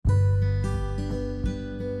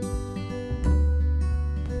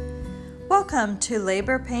Welcome to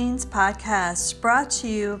Labor Pains Podcast, brought to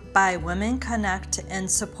you by Women Connect and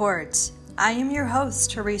Support. I am your host,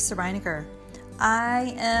 Teresa Reiniger.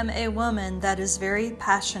 I am a woman that is very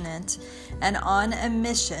passionate and on a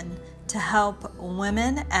mission to help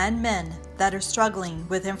women and men that are struggling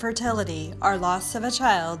with infertility or loss of a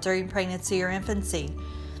child during pregnancy or infancy.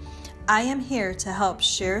 I am here to help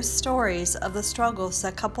share stories of the struggles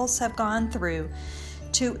that couples have gone through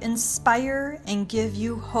to inspire and give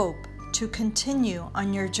you hope to continue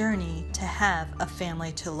on your journey to have a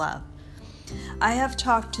family to love. I have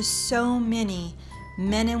talked to so many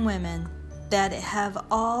men and women that have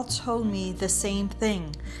all told me the same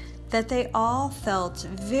thing, that they all felt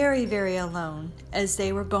very, very alone as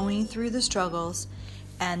they were going through the struggles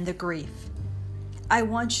and the grief. I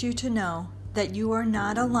want you to know that you are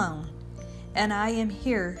not alone, and I am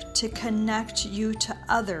here to connect you to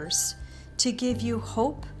others, to give you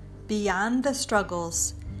hope beyond the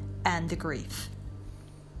struggles and the grief.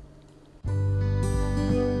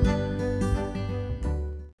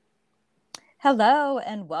 Hello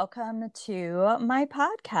and welcome to my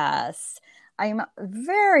podcast. I'm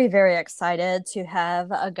very, very excited to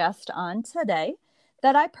have a guest on today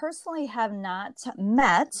that I personally have not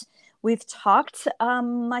met. We've talked,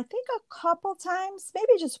 I think a couple times,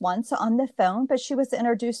 maybe just once on the phone, but she was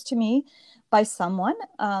introduced to me by someone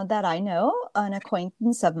that I know, an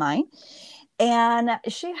acquaintance of mine. And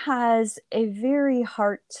she has a very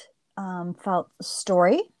heartfelt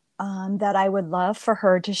story that I would love for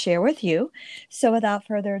her to share with you. So without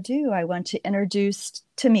further ado, I want to introduce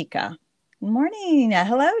Tamika. Morning.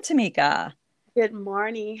 Hello, Tamika. Good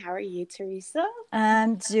morning. How are you, Teresa?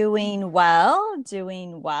 I'm doing well.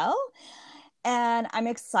 And I'm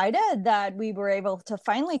excited that we were able to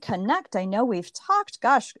finally connect. I know we've talked,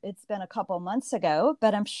 gosh, it's been a couple months ago,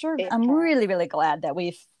 but I'm really, really glad that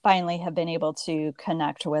we finally have been able to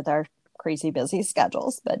connect with our crazy busy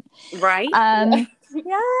schedules. But right.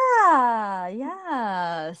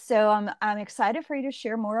 Yeah. So I'm excited for you to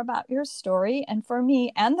share more about your story, and for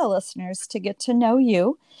me and the listeners to get to know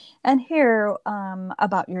you and hear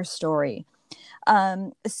about your story.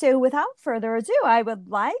 So without further ado, I would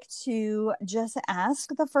like to just ask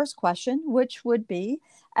the first question, which would be,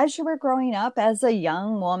 as you were growing up as a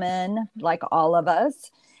young woman, like all of us,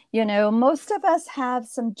 you know, most of us have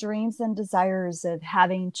some dreams and desires of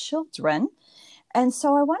having children. And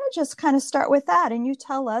so I want to just kind of start with that. And you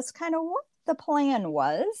tell us kind of what the plan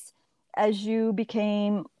was as you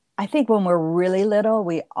became, I think when we're really little,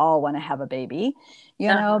 we all want to have a baby, you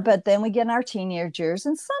know, but then we get in our teenage years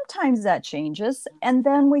and sometimes that changes. And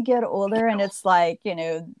then we get older and it's like, you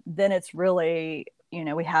know, then it's really, you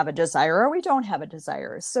know, we have a desire or we don't have a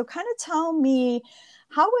desire. So kind of tell me,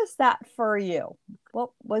 how was that for you?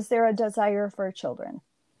 Well, was there a desire for children?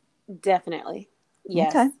 Definitely.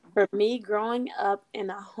 Yes. Okay. For me, growing up in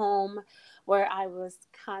a home where I was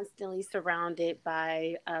constantly surrounded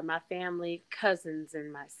by my family, cousins,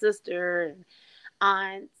 and my sister, and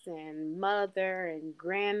aunts, and mother, and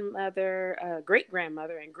grandmother,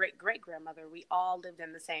 great-grandmother, and great-great-grandmother, we all lived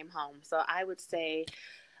in the same home. So I would say,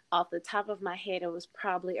 off the top of my head, it was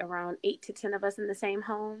probably around 8 to 10 of us in the same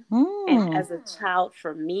home. And as a child,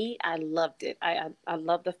 for me, I loved it. I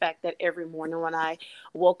loved the fact that every morning when I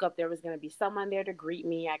woke up, there was going to be someone there to greet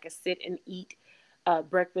me. I could sit and eat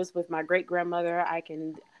breakfast with my great-grandmother. I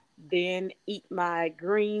can then eat my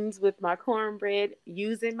greens with my cornbread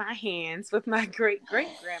using my hands with my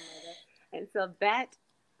great-great-grandmother. And so that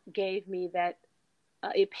gave me that.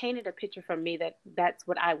 It painted a picture for me that that's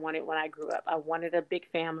what I wanted when I grew up. I wanted a big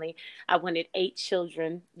family. I wanted 8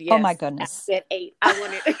 children. Yes, oh my goodness. I said 8. I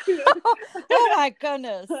wanted. Oh my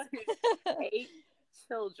goodness. 8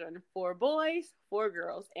 children, 4 boys, 4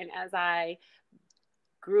 girls. And as I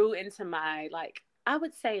grew into my, I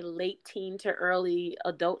would say late teen to early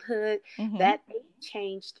adulthood, that 8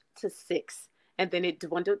 changed to 6. And then it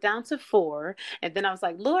dwindled down to 4. And then I was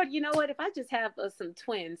like, Lord, you know what? If I just have some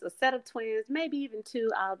twins, a set of twins, maybe even 2,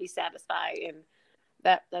 I'll be satisfied. And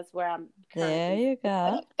that's where I'm currently. There you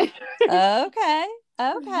go. Okay.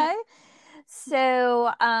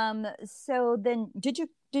 So, so then did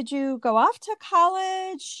you go off to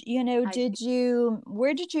college? You know,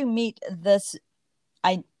 where did you meet this?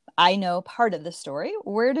 I know part of the story.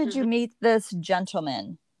 Where did you meet this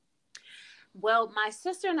gentleman? Well, my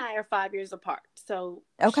sister and I are 5 years apart. So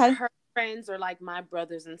okay. friends are like my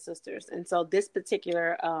brothers and sisters. And so this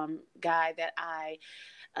particular guy that I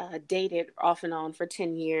dated off and on for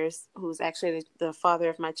 10 years, who's actually the father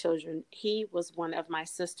of my children, he was one of my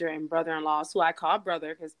sister and brother-in-laws, who I call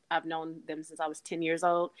brother because I've known them since I was 10 years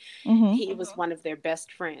old. Mm-hmm. He was one of their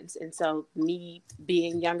best friends. And so me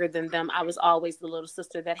being younger than them, I was always the little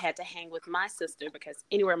sister that had to hang with my sister, because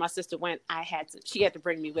anywhere my sister went, she had to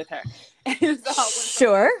bring me with her. And so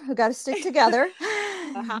sure. We got to stick together.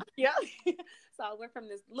 Yeah. So I went from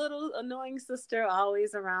this little annoying sister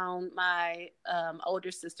always around my older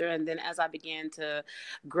sister. And then as I began to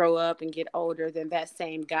grow up and get older, then that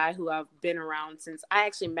same guy who I've been around since, I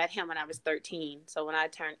actually met him when I was 13. So when I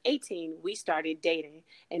turned 18, we started dating,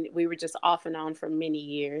 and we were just off and on for many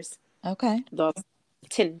years. Okay. Those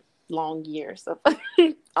 10 long years of off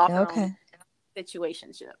and on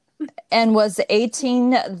situationship. And was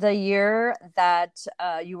 18 the year that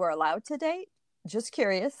you were allowed to date? Just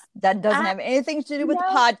curious. That doesn't have anything to do with the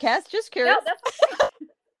podcast. Just curious. No, that's okay.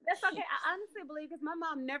 That's okay. I honestly believe, because my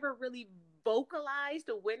mom never really vocalized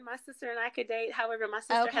when my sister and I could date. However, my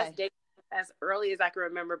sister has dated as early as I can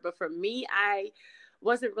remember. But for me, I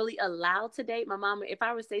wasn't really allowed to date. My mom, if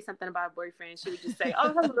I would say something about a boyfriend, she would just say,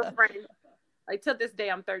 "Oh, her little friend." Like, to this day,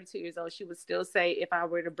 I'm 32 years old. She would still say, if I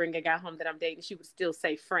were to bring a guy home that I'm dating, she would still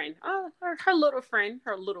say friend. Oh, her little friend,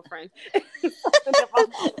 her little friend.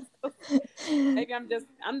 Maybe I'm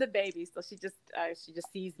the baby, so she just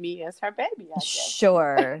sees me as her baby, I guess.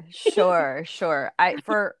 Sure.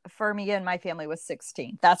 For me and my family was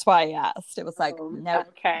 16. That's why I asked. It was like, no,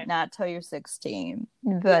 not till you're 16.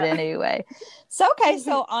 But anyway, so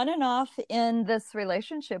on and off in this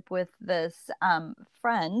relationship with this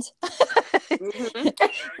friend,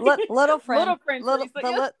 little friend,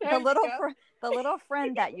 the little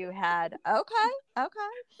friend that you had. Okay.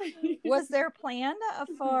 Was there a plan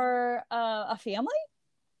for a family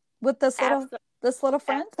with this little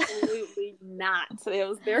friend? Absolutely not.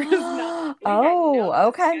 So there was not.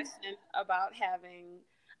 Discussion about having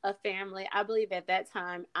a family. I believe at that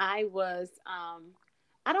time I was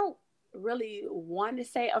I don't really want to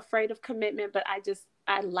say afraid of commitment, but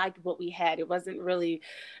I liked what we had. It wasn't really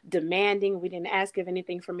demanding. We didn't ask of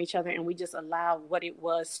anything from each other, and we just allowed what it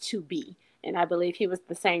was to be. And I believe he was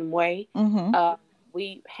the same way. Mm-hmm.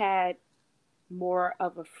 We had more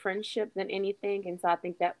of a friendship than anything. And so I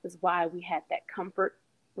think that was why we had that comfort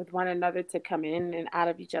with one another to come in and out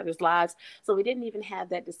of each other's lives. So we didn't even have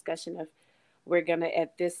that discussion of, we're going to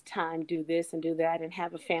at this time do this and do that and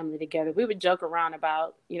have a family together. We would joke around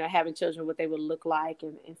about, having children, what they would look like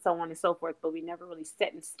and so on and so forth, but we never really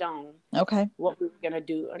set in stone what we were going to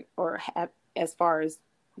do or have as far as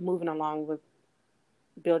moving along with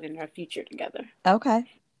building our future together. Okay.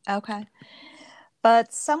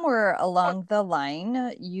 But somewhere along the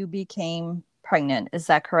line, you became pregnant. Is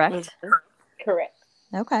that correct? Mm-hmm. Correct.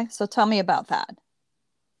 Okay. So tell me about that.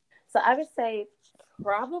 So I would say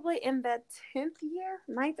probably in that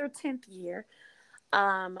 9th or 10th year,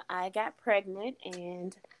 I got pregnant,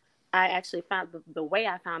 and I actually found the way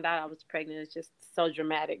I found out I was pregnant is just so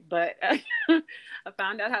dramatic, but I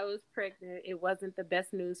found out I was pregnant. It wasn't the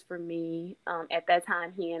best news for me. At that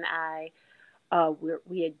time, he and I,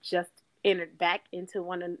 we had just entered back into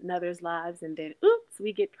one another's lives, and then oops,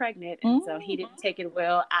 we get pregnant. And so he didn't take it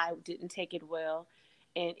well. I didn't take it well.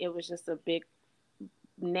 And it was just a big,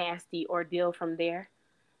 nasty ordeal from there.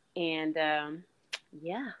 And how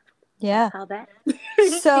that.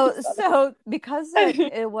 So because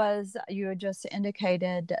it was, you had just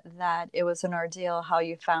indicated that it was an ordeal, how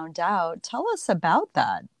you found out. Tell us about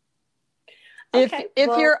that. Okay,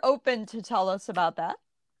 if you're open to tell us about that.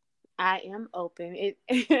 I am open.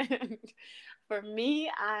 For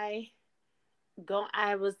me, I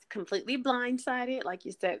was completely blindsided. Like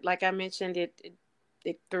you said, like I mentioned, it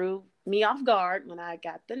threw me off guard when I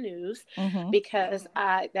got the news, because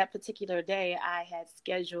that particular day I had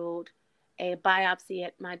scheduled a biopsy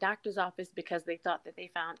at my doctor's office because they thought that they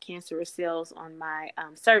found cancerous cells on my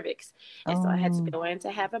cervix. And so I had to go in to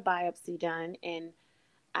have a biopsy done, and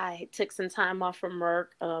I took some time off from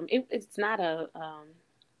work. It's not a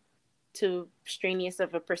too strenuous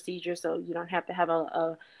of a procedure, so you don't have to have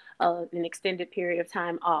an extended period of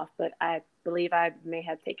time off, but I believe I may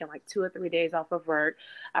have taken like 2 or 3 days off of work.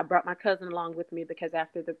 I brought my cousin along with me because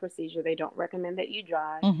after the procedure, they don't recommend that you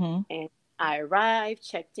drive. And I arrived,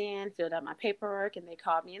 checked in, filled out my paperwork, and they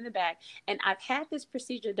called me in the back. And I've had this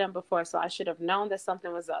procedure done before, so I should have known that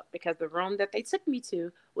something was up, because the room that they took me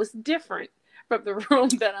to was different from the room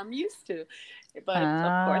that I'm used to. But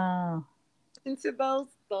of course, into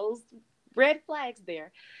those red flags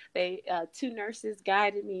there. They two nurses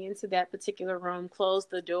guided me into that particular room, closed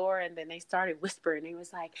the door, and then they started whispering. It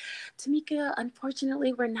was like, Tamika,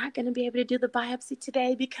 unfortunately, we're not going to be able to do the biopsy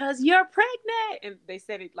today because you're pregnant. And they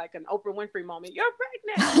said it like an Oprah Winfrey moment. You're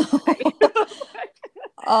pregnant. Like, I was so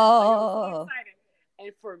Oh, excited.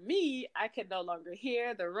 And for me, I could no longer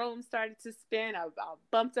hear. The room started to spin. I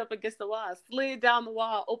bumped up against the wall. I slid down the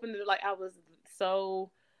wall, opened it. Like, I was so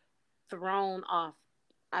thrown off.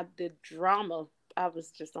 The drama. I was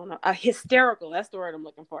just on a hysterical. That's the word I'm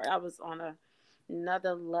looking for. I was on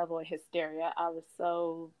another level of hysteria. I was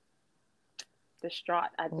so distraught.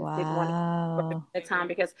 I just didn't want to wow. at the time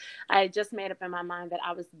because I had just made up in my mind that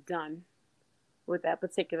I was done with that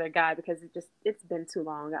particular guy because it's been too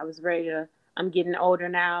long. I was ready to. I'm getting older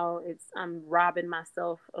now. I'm robbing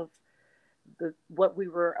myself of what we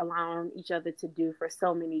were allowing each other to do for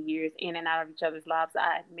so many years in and out of each other's lives.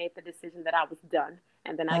 I made the decision that I was done,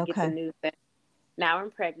 and then I get the Okay. news that now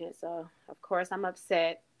I'm pregnant. So of course I'm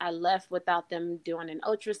upset. I left without them doing an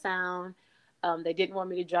ultrasound. They didn't want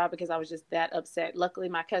me to drive because I was just that upset. Luckily,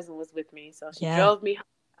 my cousin was with me, so she Yeah. drove me home.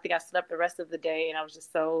 I think I slept the rest of the day, and I was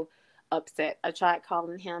just so upset. I tried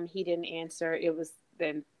calling him; he didn't answer. It was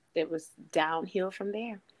downhill from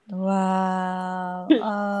there. Wow.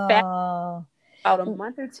 Fast Oh. about a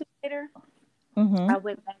month or two later, Mm-hmm. I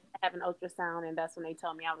went back to have an ultrasound, and that's when they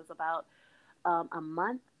told me I was about a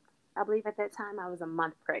month. I believe at that time I was a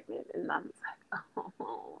month pregnant, and I was like, oh,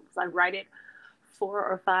 I was like right at 4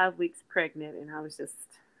 or 5 weeks pregnant, and I was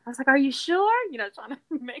like, are you sure? Trying to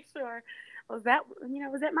make sure. Was that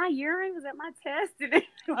my urine? Was that my test? And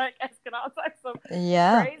like asking all types of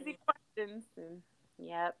Yeah. crazy questions. And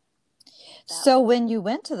yep, that So was. when you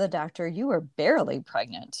went to the doctor, you were barely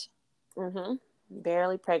pregnant. Mm-hmm.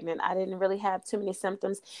 Barely pregnant. I didn't really have too many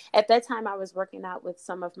symptoms. At that time, I was working out with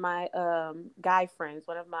some of my guy friends,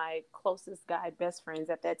 one of my closest guy best friends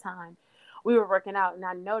at that time. We were working out, and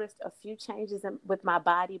I noticed a few changes with my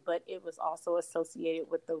body, but it was also associated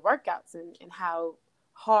with the workouts and how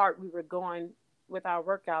hard we were going with our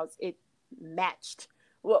workouts. It matched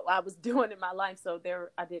what I was doing in my life. So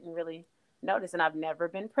I didn't really notice, and I've never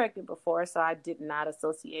been pregnant before, so I did not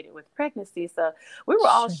associate it with pregnancy. So we were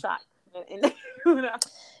all Sure. shocked and when I came back telling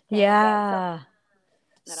Yeah.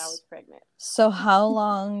 that I was pregnant. So how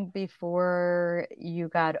long before you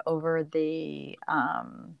got over the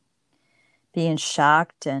being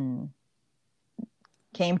shocked and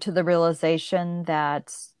came to the realization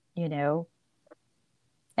that, you know,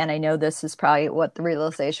 and I know this is probably what the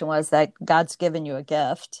realization was, that God's given you a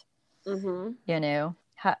gift, Mm-hmm.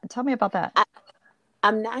 Tell me about that. I,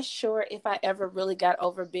 I'm not sure if I ever really got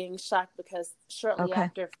over being shocked because shortly Okay.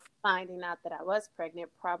 after finding out that I was pregnant,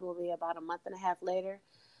 probably about a month and a half later,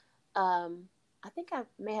 um, I think I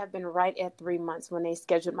may have been right at 3 months when they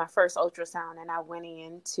scheduled my first ultrasound, and I went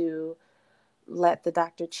in to let the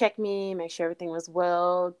doctor check me, make sure everything was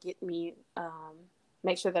well,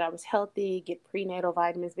 make sure that I was healthy, get prenatal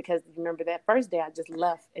vitamins, because you remember that first day I just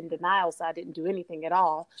left in denial, so I didn't do anything at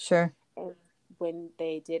all. Sure. And when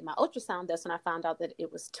they did my ultrasound, that's when I found out that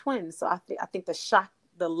it was twins. So I think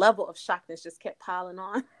the level of shockness just kept piling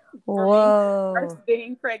on for me. First Whoa.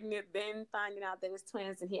 being pregnant, then finding out that it was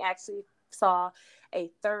twins, and he actually saw a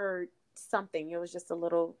third something. It was just a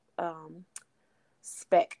little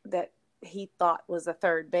speck that he thought was a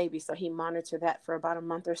third baby, so he monitored that for about a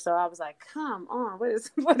month or so. I was like, come on, what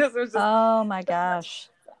is it was just Oh my so much. gosh.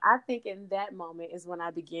 I think in that moment is when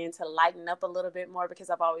I began to lighten up a little bit more because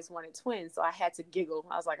I've always wanted twins, so I had to giggle.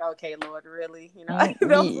 I was like, okay, Lord, really? That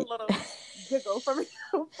was a little giggle for me.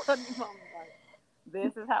 Funny moment, like,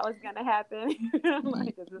 this is how it's gonna happen.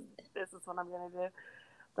 Like, this is what I'm gonna do.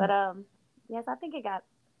 But yes, I think it got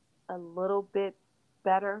a little bit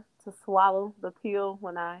better to swallow the pill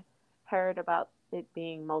when I heard about it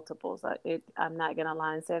being multiples. I'm not gonna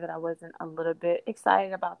lie and say that I wasn't a little bit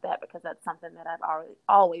excited about that because that's something that I've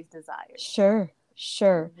always desired. Sure,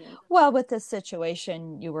 sure. Mm-hmm. Well, with the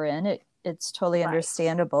situation you were in, it's totally Right.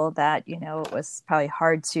 understandable that, it was probably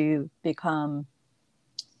hard to become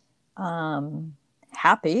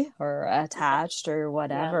happy or attached or Yeah.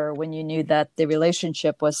 whatever when you knew that the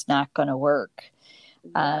relationship was not going to work.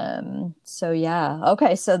 Yeah. So yeah.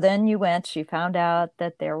 Okay, so then you found out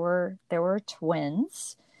that there were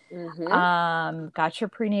twins. Mm-hmm. Got your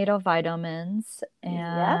prenatal vitamins, Yep.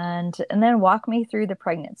 and then walk me through the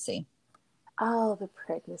pregnancy. Oh, the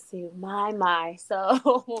pregnancy. My.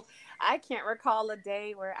 So I can't recall a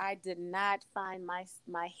day where I did not find my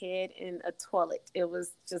head in a toilet. It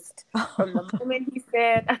was just from the moment he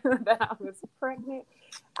said that I was pregnant,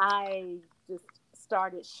 I just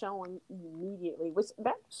started showing immediately, which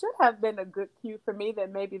that should have been a good cue for me that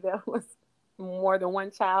maybe there was more than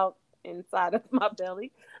one child inside of my belly,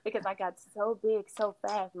 because I got so big so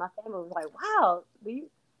fast. My family was like, wow,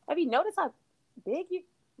 have you noticed how big you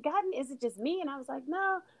gotten? Is it just me? And I was like,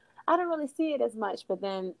 no, I don't really see it as much. But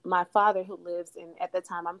then my father, who lives in, at the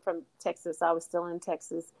time, I'm from Texas, I was still in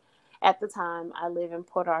Texas at the time. I live in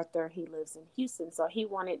Port Arthur. He lives in Houston. So he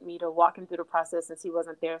wanted me to walk him through the process since he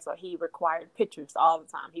wasn't there. So he required pictures all the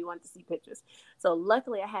time. He wanted to see pictures. So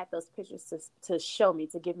luckily I had those pictures to show me,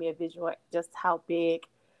 to give me a visual just how big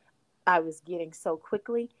I was getting so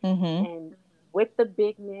quickly. Mm-hmm. And with the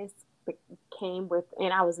bigness came with,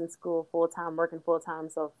 and I was in school full time, working full time.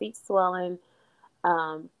 So feet swelling,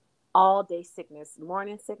 all day sickness,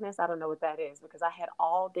 morning sickness. I don't know what that is, because I had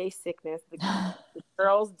all day sickness. The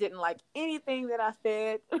girls didn't like anything that I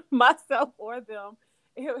fed myself or them.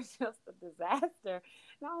 It was just a disaster.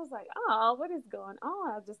 And I was like, oh, what is going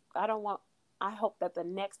on? I hope that the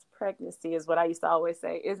next pregnancy, is what I used to always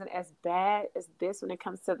say, isn't as bad as this when it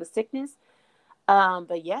comes to the sickness.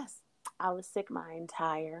 But yes, I was sick my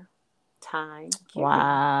entire time.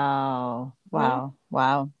 Wow. Wow.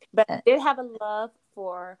 Wow. But I did have a love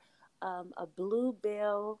for a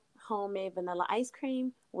Bluebell homemade vanilla ice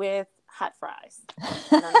cream with hot fries. I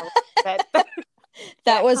don't know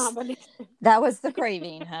that was combination. That was the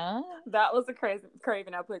craving, huh? That was a crazy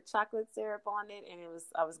craving. I put chocolate syrup on it, and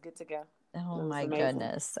I was good to go. Oh my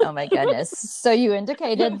goodness. Oh my goodness. So you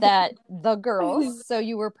indicated that the girls, so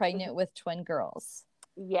you were pregnant with twin girls.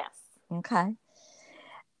 Yes. Okay.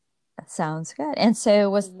 That sounds good. And so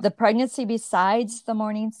was the pregnancy, besides the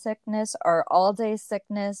morning sickness or all day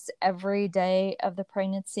sickness every day of the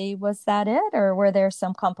pregnancy, was that it? Or were there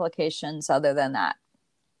some complications other than that?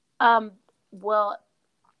 Well,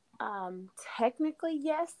 technically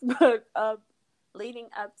yes, but leading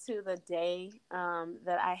up to the day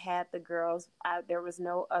that I had the girls, there was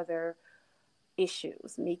no other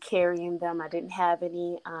issues. Me carrying them, I didn't have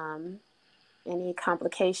any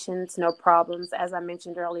complications, no problems. As I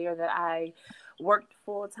mentioned earlier, that I worked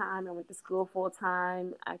full time and went to school full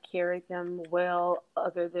time. I carried them well,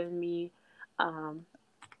 other than me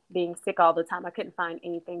being sick all the time. I couldn't find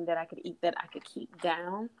anything that I could eat that I could keep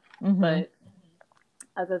down. Mm-hmm. But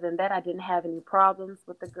other than that, I didn't have any problems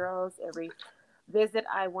with the girls. Every visit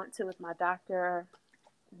I went to with my doctor,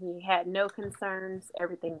 he had no concerns.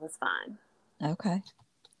 Everything was fine. Okay,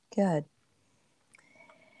 good.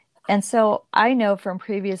 And so I know from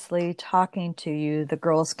previously talking to you, the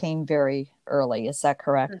girls came very early. Is that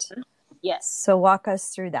correct? Mm-hmm. Yes. So walk us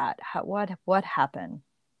through that. What happened?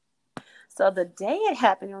 So the day it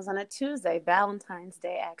happened, it was on a Tuesday, Valentine's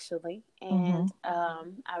Day, actually. And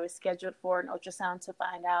I was scheduled for an ultrasound to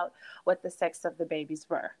find out what the sex of the babies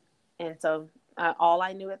were. And so all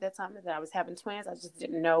I knew at that time is that I was having twins. I just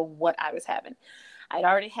didn't know what I was having. I'd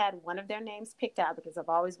already had one of their names picked out, because I've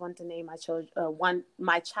always wanted to name my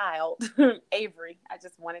child Avery. I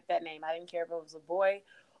just wanted that name. I didn't care if it was a boy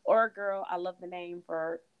or a girl. I love the name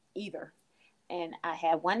for either. And I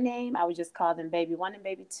had one name. I would just call them Baby 1 and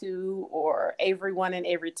Baby 2, or Avery 1 and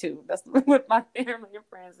Avery 2. That's what my family and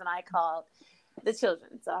friends and I called the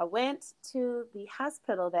children. So I went to the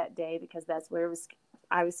hospital that day, because that's where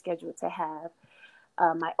I was scheduled to have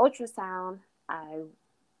my ultrasound. I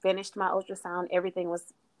finished my ultrasound. Everything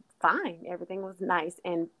was fine. Everything was nice.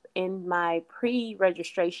 And in my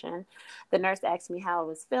pre-registration, the nurse asked me how I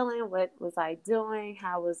was feeling, what was I doing,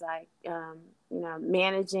 how was I,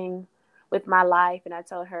 managing with my life. And I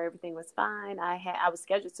told her everything was fine. I was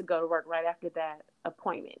scheduled to go to work right after that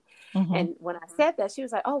appointment. Mm-hmm. And when I said that, she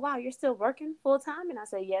was like, oh, wow, you're still working full time? And I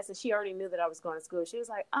said, yes. And she already knew that I was going to school. She was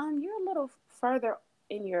like, you're a little further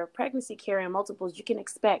in your pregnancy carrying multiples. You can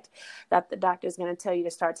expect that the doctor is going to tell you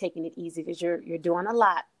to start taking it easy, because you're doing a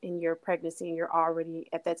lot in your pregnancy, and you're already,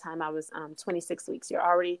 at that time I was 26 weeks. You're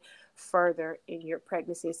already further in your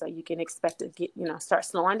pregnancy. So you can expect to get, start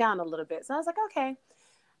slowing down a little bit. So I was like, okay.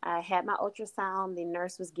 I had my ultrasound. The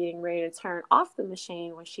nurse was getting ready to turn off the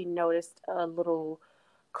machine when she noticed a little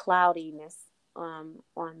cloudiness on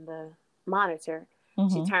the monitor.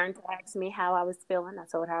 Mm-hmm. She turned to ask me how I was feeling. I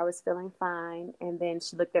told her I was feeling fine. And then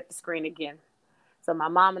she looked at the screen again. So my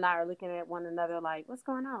mom and I are looking at one another like, what's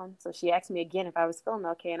going on? So she asked me again if I was feeling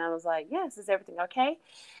okay. And I was like, yes, is everything okay?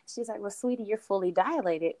 She's like, well, sweetie, you're fully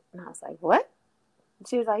dilated. And I was like, what? And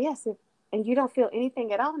she was like, yes. And you don't feel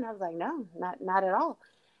anything at all? And I was like, no, not at all.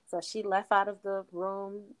 So she left out of the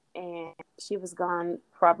room, and she was gone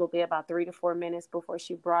probably about 3 to 4 minutes before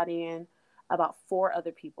she brought in about 4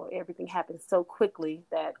 other people. Everything happened so quickly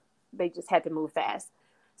that they just had to move fast.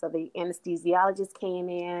 So the anesthesiologist came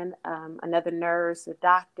in, another nurse, a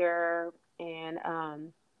doctor,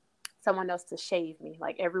 and someone else to shave me.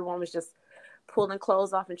 Like everyone was just pulling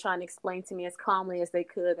clothes off and trying to explain to me as calmly as they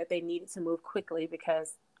could that they needed to move quickly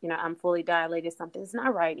because, you know, I'm fully dilated. Something's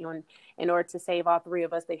not right. You know, in order to save all three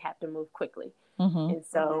of us, they have to move quickly. Mm-hmm. And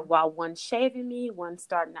so while one's shaving me, one's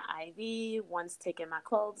starting the IV, one's taking my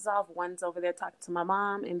clothes off, one's over there talking to my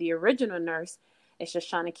mom, and the original nurse is just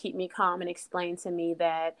trying to keep me calm and explain to me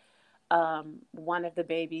that one of the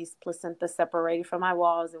baby's placenta separated from my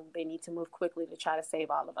walls and they need to move quickly to try to save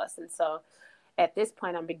all of us. And so at this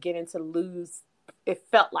point, I'm beginning to lose, it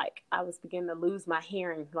felt like I was beginning to lose my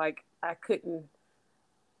hearing. Like I couldn't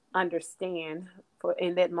understand for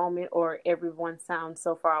in that moment, or everyone sounds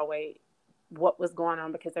so far away, what was going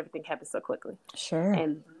on because everything happened so quickly. Sure.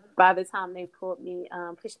 And by the time they pulled me,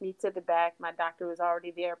 pushed me to the back, my doctor was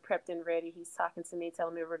already there, prepped and ready. He's talking to me,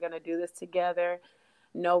 telling me we're going to do this together.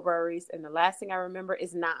 No worries. And the last thing I remember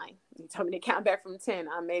is 9. He told me to count back from 10.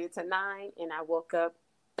 I made it to 9 and I woke up.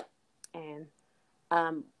 And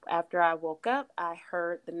after I woke up, I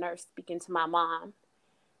heard the nurse speaking to my mom,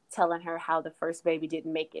 telling her how the first baby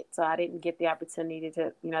didn't make it. So I didn't get the opportunity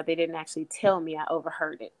to, you know, they didn't actually tell me. I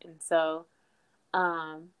overheard it. And so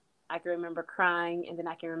I can remember crying, and then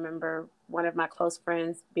I can remember one of my close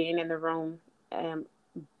friends being in the room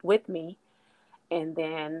with me. And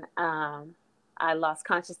then I lost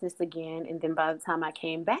consciousness again. And then by the time I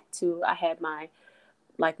came back to, I had my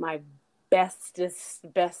best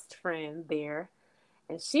friend there.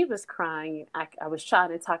 And she was crying. I was trying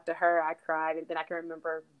to talk to her. I cried. And then I can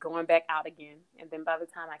remember going back out again. And then by the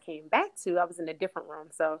time I came back to, I was in a different room.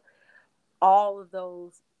 So all of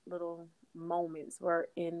those little moments were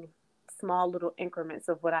in small little increments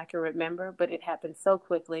of what I can remember. But it happened so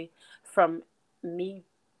quickly, from me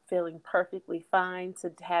feeling perfectly fine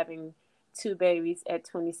to having 2 babies at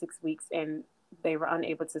 26 weeks. And they were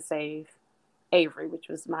unable to save Avery, which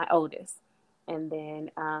was my oldest. And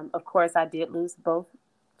then, of course, I did lose both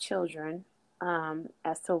children,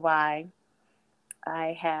 as to why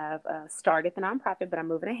I have started the nonprofit, but I'm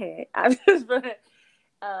moving ahead.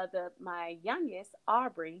 My youngest,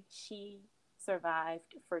 Aubrey, she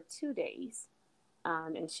survived for 2 days,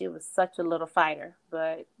 and she was such a little fighter,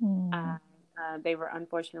 but they were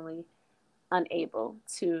unfortunately unable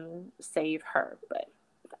to save her. But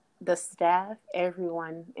the staff,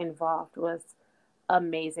 everyone involved was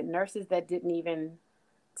amazing. Nurses that didn't even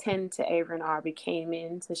tend to Avery and Aubrey came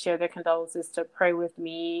in to share their condolences, to pray with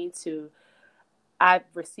me. I've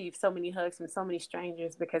received so many hugs from so many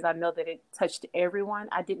strangers because I know that it touched everyone.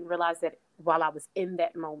 I didn't realize that while I was in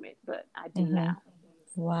that moment, but I do now.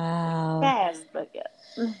 Wow. Fast, but yeah.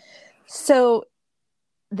 So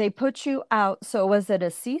they put you out. So was it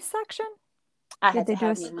a C-section? I had to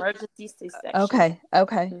have an emergency C-section. Okay.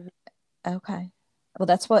 Mm-hmm. Okay. Well,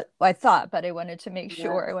 that's what I thought, but I wanted to make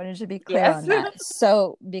sure. I wanted to be clear on that.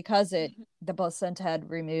 So because the placenta had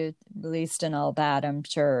released and all that, I'm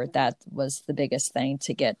sure that was the biggest thing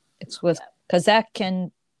to get. It's with, because that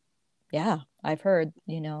can, I've heard,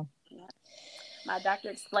 you know. My doctor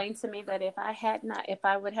explained to me that if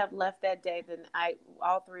I would have left that day, then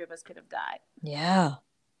all 3 of us could have died. Yeah.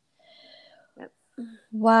 Yep.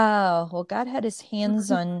 Wow. Well, God had his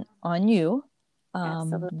hands on you.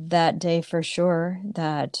 That day for sure,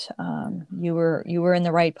 that you were in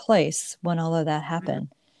the right place when all of that happened.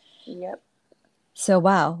 Yep. So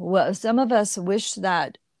wow. Well, some of us wish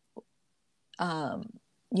that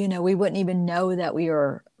you know, we wouldn't even know that we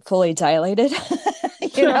were fully dilated.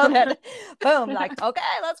 You know, that boom, like, okay,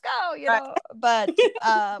 let's go, you know. But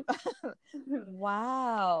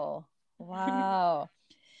wow.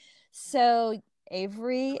 So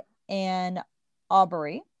Avery and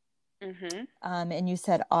Aubrey. Mm-hmm. And you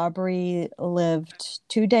said Aubrey lived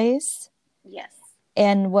 2 days? Yes.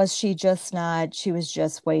 And was she just she was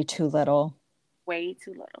just way too little? Way too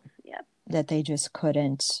little, yep. That they just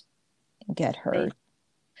couldn't get her.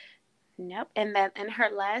 Nope. And that in her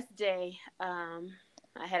last day, I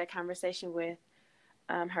had a conversation with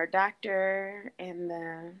her doctor and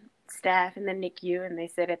the staff in the NICU, and they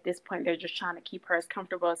said at this point they're just trying to keep her as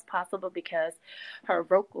comfortable as possible because her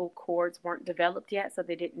vocal cords weren't developed yet, so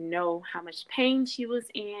they didn't know how much pain she was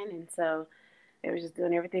in, and so they were just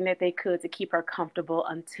doing everything that they could to keep her comfortable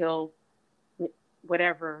until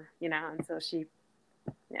whatever, you know, until she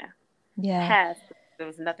passed. There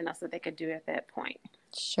was nothing else that they could do at that point.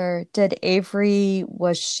 Sure. Did Avery,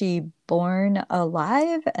 was she born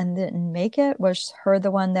alive and didn't make it? Was her the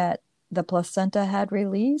one that the placenta had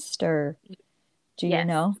released, or do you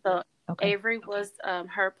know? So Avery was,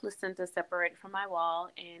 her placenta separated from my wall,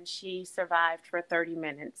 and she survived for 30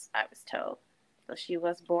 minutes, I was told. So she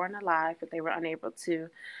was born alive, but they were unable to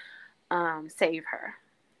save her.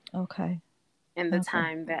 Okay. and the Okay.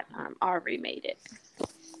 time that Aubrey made it.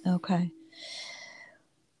 Okay.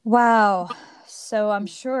 Wow. So I'm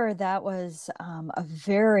sure that was a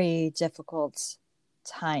very difficult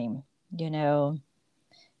time,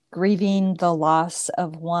 grieving the loss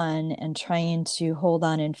of one and trying to hold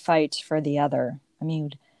on and fight for the other. I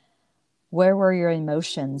mean, where were your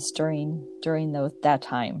emotions during that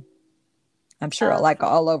time? I'm sure Uh, like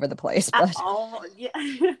all over the place, but yeah,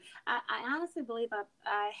 I honestly believe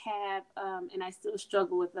I have, and I still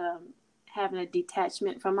struggle with having a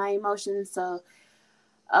detachment from my emotions. So,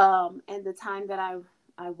 and the time that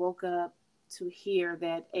I woke up to hear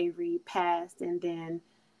that Avery passed, and then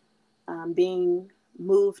being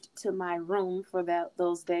moved to my room for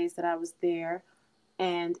those days that I was there,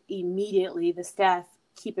 and immediately the staff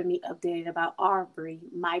keeping me updated about Aubrey.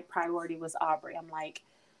 My priority was Aubrey. I'm like,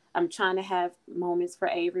 I'm trying to have moments for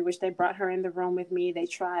Avery, which they brought her in the room with me. They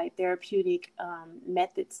tried therapeutic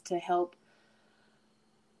methods to help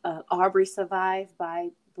Aubrey survive by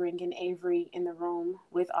bringing Avery in the room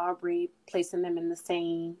with Aubrey, placing them in the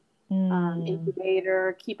same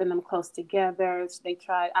incubator, keeping them close together. They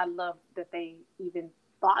tried. I love that they even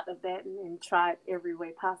thought of that and tried every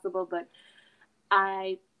way possible. But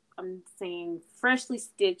I'm saying freshly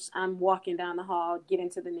stitched. I'm walking down the hall, get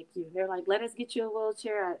into the NICU. They're like, let us get you a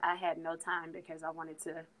wheelchair. I had no time because I wanted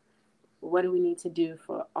to, what do we need to do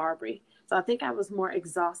for Aubrey? So I think I was more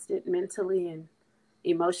exhausted mentally and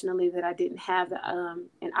emotionally that I didn't have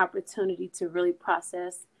an opportunity to really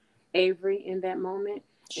process Avery in that moment.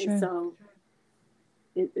 And sure. so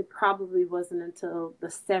it probably wasn't until the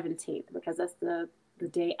 17th, because that's the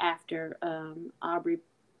day after Aubrey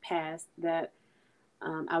passed, that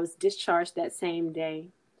I was discharged that same day.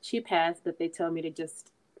 She passed, but they told me to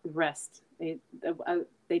just rest.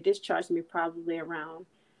 They discharged me probably around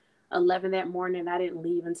 11 that morning. I didn't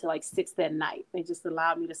leave until like 6 that night. They just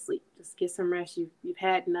allowed me to sleep. Just get some rest. You've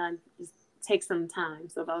had none. Just take some time.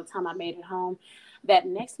 So by the time I made it home, that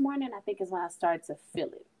next morning, I think is when I started to feel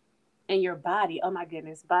it. And your body, oh my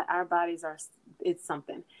goodness, but our bodies it's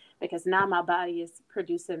something, because now my body is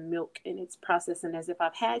producing milk and it's processing as if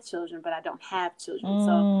I've had children, but I don't have children.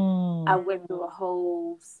 So I went through a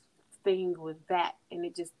whole thing with that, and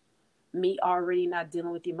it just, me already not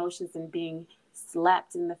dealing with emotions and being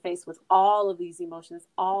slapped in the face with all of these emotions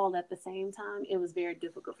all at the same time, it was very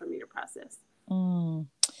difficult for me to process.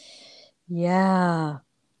 Yeah.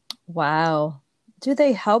 Wow. Do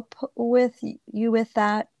they help with you with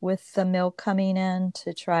that, with the milk coming in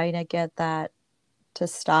to try to get that to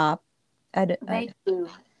stop? They do.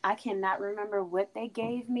 I cannot remember what they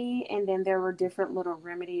gave me, and then there were different little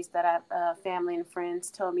remedies that family and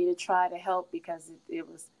friends told me to try to help, because it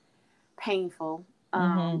was painful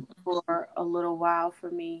for a little while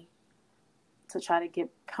for me to try to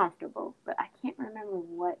get comfortable. But I can't remember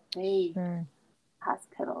what they Sure.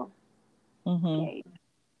 hospital Mm-hmm. gave.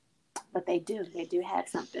 But they do have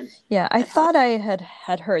something Yeah, I that helps. thought I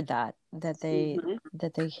had heard that Mm-hmm.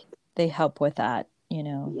 that they help with that,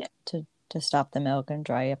 Yeah. to stop the milk and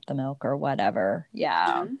dry up the milk or whatever.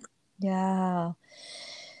 Yeah. Mm-hmm. Yeah.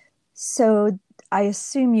 So I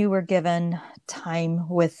assume you were given time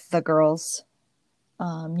with the girls.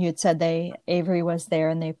 You had said Avery was there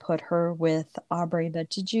and they put her with Aubrey, but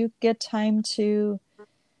did you get time to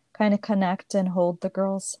kind of connect and hold the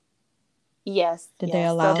girls? Yes, Did they yes.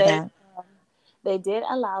 So allow that? they did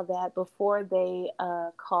allow that before they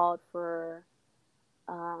called for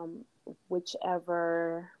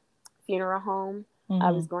whichever funeral home I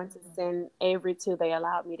Mm-hmm. was going to send Avery to. They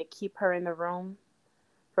allowed me to keep her in the room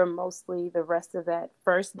for mostly the rest of that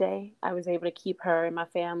first day. I was able to keep her, and my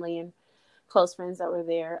family and close friends that were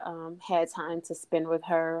there had time to spend with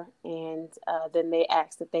her. And then they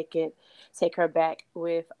asked if they could take her back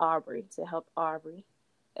with Aubrey to help Aubrey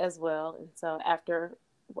as well. And so after,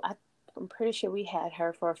 I'm pretty sure we had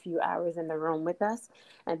her for a few hours in the room with us.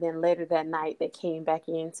 And then later that night, they came back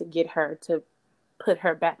in to get her to put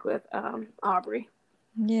her back with Aubrey.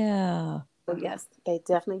 Yeah. So yes, they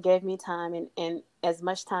definitely gave me time, and as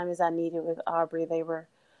much time as I needed with Aubrey. They were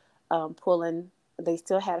pulling. They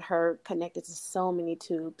still had her connected to so many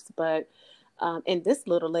tubes, but and this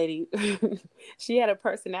little lady, she had a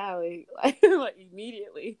personality like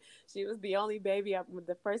immediately. She was the only baby.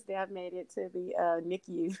 The first day I made it to the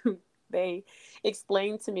NICU, they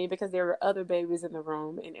explained to me, because there were other babies in the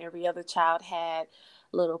room, and every other child had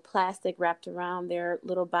little plastic wrapped around their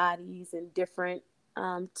little bodies and different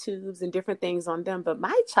tubes and different things on them. But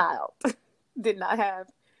my child did not have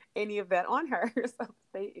any of that on her. So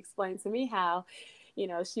they explained to me how,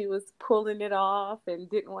 she was pulling it off and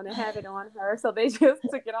didn't want to have it on her. So they just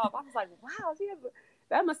took it off. I was like, wow,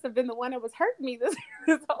 that must have been the one that was hurting me this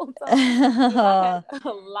whole time. Because I had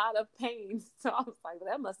a lot of pain. So I was like,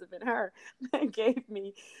 well, that must have been her that gave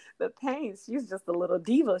me the pain. She's just a little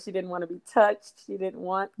diva. She didn't want to be touched. She didn't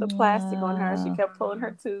want the plastic on her. She kept pulling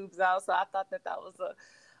her tubes out. So I thought that was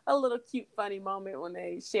a little cute, funny moment when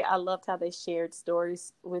they share. I loved how they shared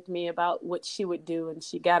stories with me about what she would do. And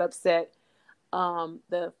she got upset.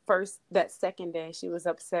 That second day, she was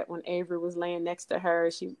upset when Avery was laying next to her.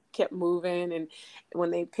 She kept moving, and when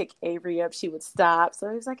they picked Avery up, she would stop. So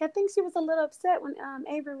he was like, I think she was a little upset when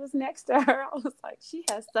Avery was next to her. I was like, she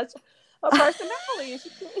has such a personality, and she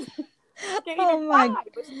can't even cry.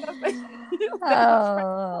 But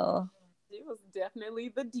she was definitely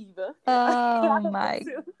the diva. Oh my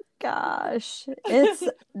gosh.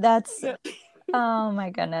 Oh my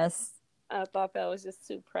goodness. I thought that was just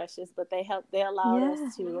too precious, but they allowed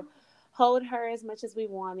us to hold her as much as we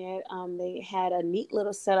wanted. They had a neat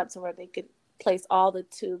little setup to where they could place all the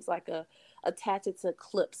tubes, attach it to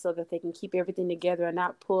clips so that they can keep everything together and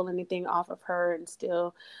not pull anything off of her, and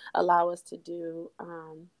still allow us to do,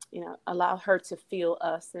 allow her to feel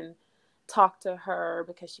us and talk to her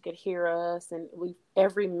because she could hear us. And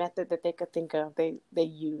every method that they could think of, they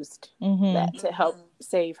used that to help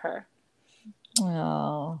save her.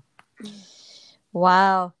 Oh.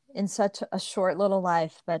 Wow. In such a short little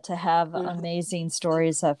life, but to have amazing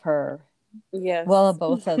stories of her. Yes. Well,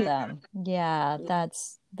 both of them. Yeah,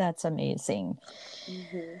 that's amazing.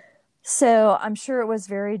 So I'm sure it was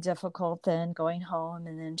very difficult then going home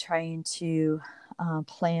and then trying to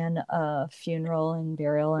plan a funeral and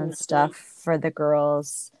burial and stuff for the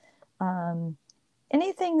girls.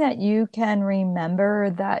 Anything that you can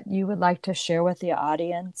remember that you would like to share with the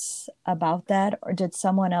audience about that? Or did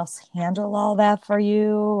someone else handle all that for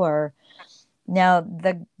you? Or now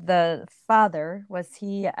the father, was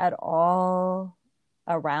he at all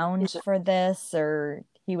around for this, or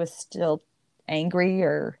he was still angry?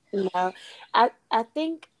 Or no, I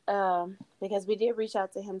think because we did reach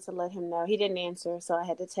out to him to let him know. He didn't answer, so I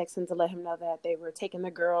had to text him to let him know that they were taking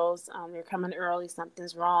the girls. They're coming early.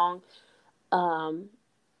 Something's wrong.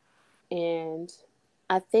 And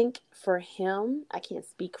I think for him, I can't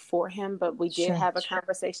speak for him, but we did have a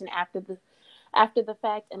conversation after the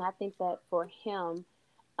fact. And I think that for him,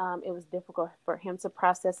 it was difficult for him to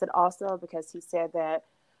process it also, because he said that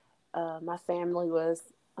my family was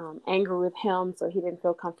angry with him, so he didn't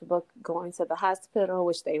feel comfortable going to the hospital,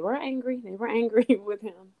 which they were angry. They were angry with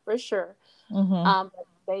him for sure.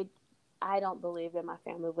 But I don't believe that my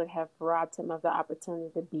family would have robbed him of the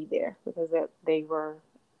opportunity to be there, because they were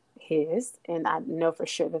his, and I know for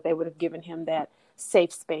sure that they would have given him that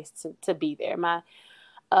safe space to be there. One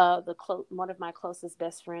of my closest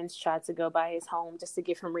best friends tried to go by his home just to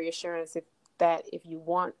give him reassurance if you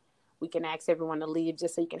want, we can ask everyone to leave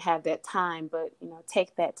just so you can have that time, but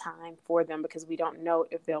take that time for them, because we don't know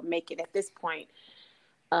if they'll make it at this point.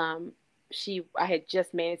 I had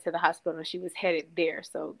just made it to the hospital and she was headed there.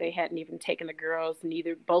 So they hadn't even taken the girls.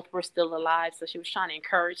 Both were still alive. So she was trying to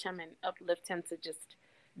encourage him and uplift him to just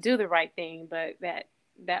do the right thing. But that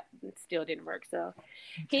still didn't work. So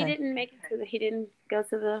he didn't make it he didn't go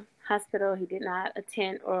to the hospital. He did not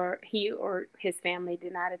attend, or he or his family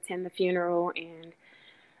did not attend the funeral. And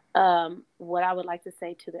what I would like to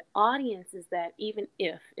say to the audience is that even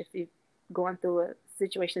if you're going through a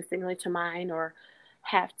situation similar to mine, or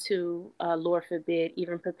have to, Lord forbid,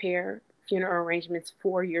 even prepare funeral arrangements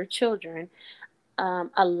for your children,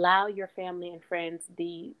 allow your family and friends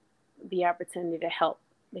the opportunity to help,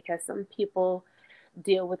 because some people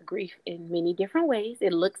deal with grief in many different ways.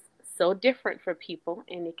 It looks so different for people,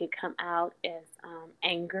 and it could come out as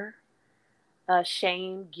anger,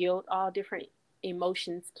 shame, guilt. All different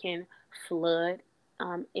emotions can flood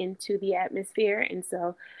into the atmosphere. And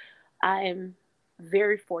so I am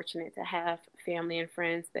very fortunate to have family and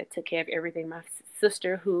friends that took care of everything. My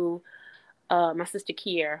sister Kiera,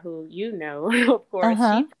 who of course,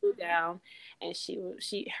 she flew down, and she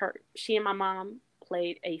and my mom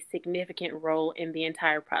played a significant role in the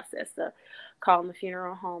entire process of calling the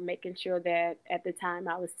funeral home, making sure that at the time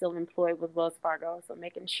I was still employed with Wells Fargo, so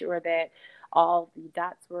making sure that all the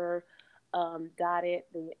dots were dotted,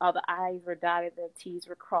 all the I's were dotted, the T's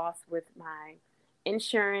were crossed with my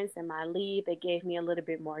insurance and my leave. They gave me a little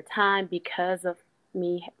bit more time because of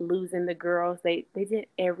me losing the girls. They did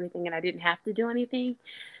everything, and I didn't have to do anything.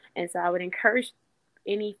 And so I would encourage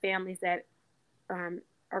any families that are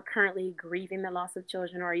currently grieving the loss of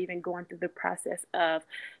children, or even going through the process of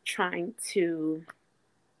trying to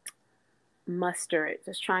muster it,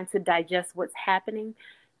 just trying to digest what's happening,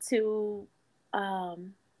 to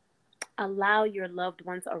allow your loved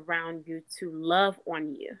ones around you to love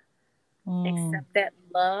on you. Mm. Accept that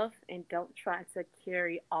love and don't try to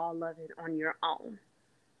carry all of it on your own.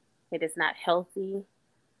 It is not healthy,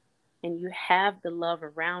 and you have the love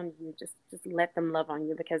around you. Just let them love on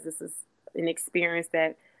you, because this is an experience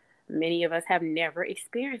that many of us have never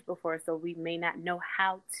experienced before, so we may not know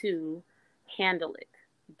how to handle it,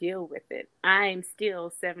 deal with it. I'm still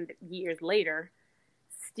 7 years later,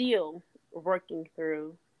 still working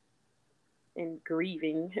through and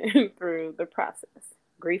grieving through the process.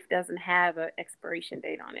 Grief doesn't have an expiration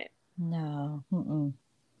date on it. No. Mm-mm.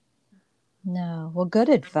 No. Well, good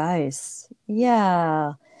advice.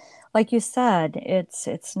 Yeah. Like you said,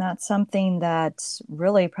 it's not something that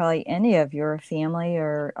really probably any of your family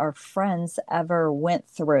or friends ever went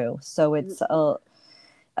through. So it's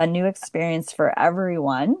a new experience for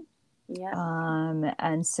everyone. Yep.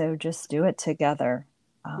 And so just do it together,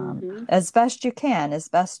 Mm-hmm. as best you can, as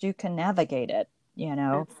best you can navigate it, you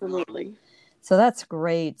know. Absolutely. So that's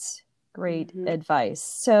great, great Mm-hmm.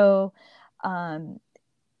 advice. Um,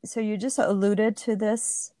 so you just alluded to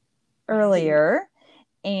this earlier,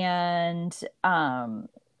 and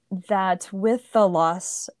that with the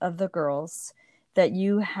loss of the girls, that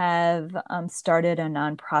you have started a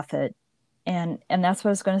nonprofit, and that's what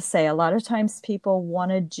I was going to say. A lot of times people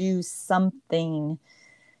want to do something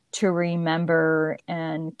to remember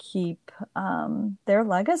and keep their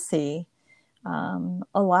legacy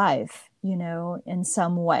alive, you know, in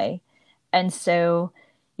some way. And so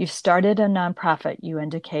you've started a nonprofit, you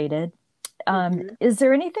indicated. Mm-hmm. Is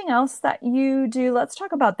there anything else that you do? Let's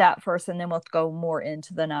talk about that first, and then we'll go more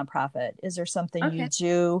into the nonprofit. Is there something you Okay.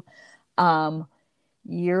 do um,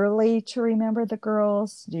 yearly to remember the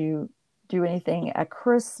girls? Do you do anything at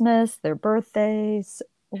Christmas, their birthdays?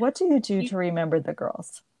 What do you do to remember the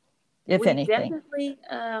girls, if We anything? definitely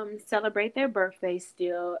celebrate their birthdays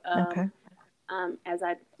still. Okay. As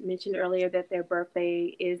I mentioned earlier, that their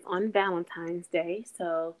birthday is on Valentine's Day,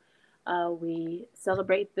 so we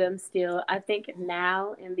celebrate them still. I think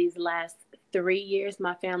now in these last 3 years,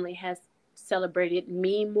 my family has celebrated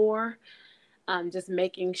me more. Just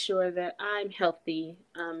making sure that I'm healthy,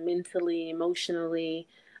 mentally, emotionally,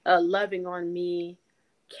 loving on me,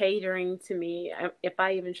 catering to me. If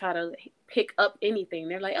I even try to pick up anything,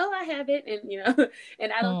 they're like, "Oh, I have it," and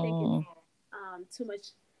and I don't think it's Mm, too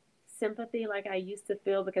much sympathy like I used to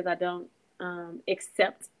feel, because I don't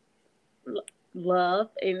accept love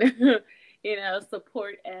and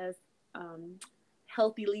support as um,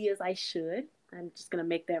 healthily as I should. I'm just gonna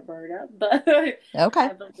make that word up, but okay.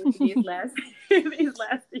 I've noticed these last these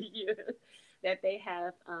last few years that they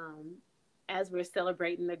have, as we're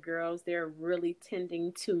celebrating the girls, they're really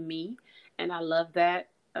tending to me, and I love that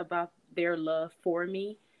about their love for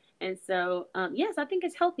me. And so, yes, I think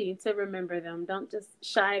it's healthy to remember them. Don't just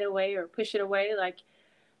shy it away or push it away.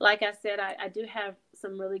 Like I said, I do have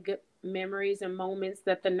some really good memories and moments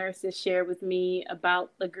that the nurses shared with me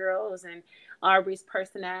about the girls, and Aubrey's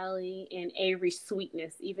personality and Avery's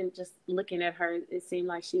sweetness. Even just looking at her, it seemed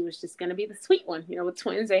like she was just going to be the sweet one. With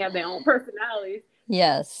twins, they have their own personalities. She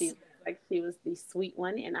Yes. like she was the sweet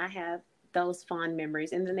one, and I have those fond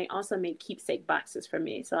memories. And then they also made keepsake boxes for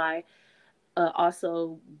me, so I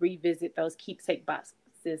also revisit those keepsake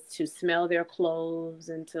boxes to smell their clothes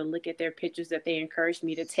and to look at their pictures that they encouraged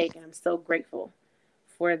me to take. And I'm so grateful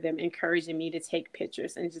for them encouraging me to take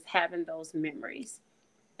pictures and just having those memories.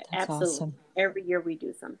 That's Absolutely. awesome. Every year we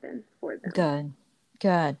do something for them. Good.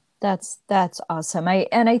 Good. That's awesome.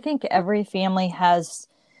 I think every family has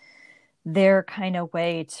their kind of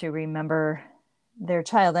way to remember their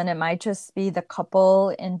child, and it might just be the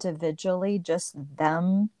couple individually, just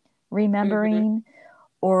them Mm-hmm. remembering,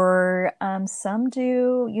 or some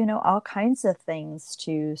do, you know, all kinds of things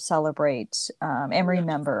to celebrate and Yeah.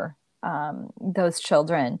 remember those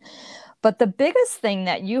children. But the biggest thing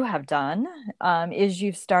that you have done is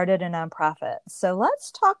you've started a nonprofit. So let's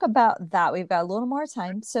talk about that. We've got a little more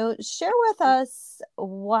time. So share with us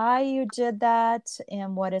why you did that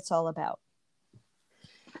and what it's all about.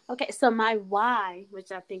 Okay, so my why,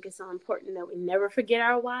 which I think is so important that we never forget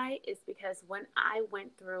our why, is because when I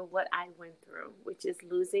went through what I went through, which is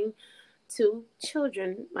losing two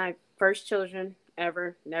children, my first children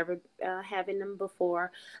ever, never having them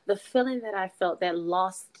before, the feeling that I felt, that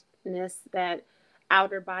lostness, that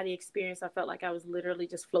outer body experience, I felt like I was literally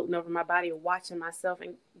just floating over my body, watching myself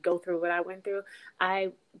and go through what I went through.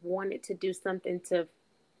 I wanted to do something to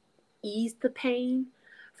ease the pain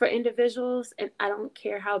for individuals, and I don't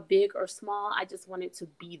care how big or small. I just wanted to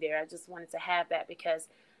be there. I just wanted to have that, because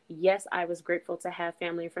yes, I was grateful to have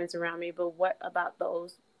family and friends around me, but what about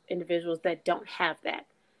those individuals that don't have that?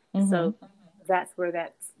 Mm-hmm. So that's where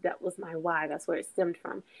that was my why. That's where it stemmed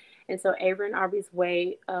from. And so Avery and Aubrey's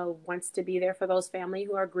Way wants to be there for those families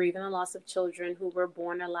who are grieving the loss of children who were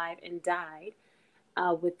born alive and died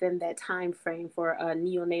within that time frame for a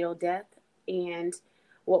neonatal death. And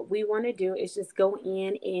what we want to do is just go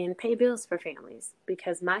in and pay bills for families,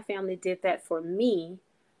 because my family did that for me.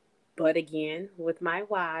 But again, with my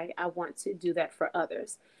why, I want to do that for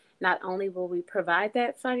others. Not only will we provide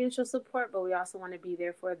that financial support, but we also want to be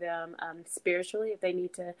there for them spiritually if they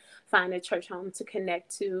need to find a church home to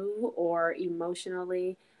connect to, or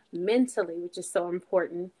emotionally, mentally, which is so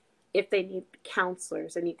important. If they need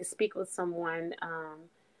counselors, they need to speak with someone,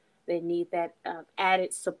 they need that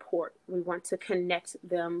added support. We want to connect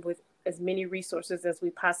them with as many resources as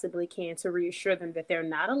we possibly can to reassure them that they're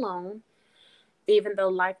not alone. Even though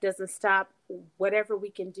life doesn't stop, whatever we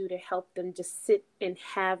can do to help them just sit and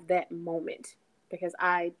have that moment. Because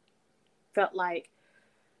I felt like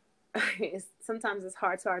sometimes it's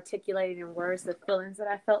hard to articulate in words the feelings that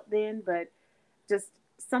I felt then, but just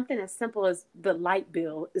something as simple as the light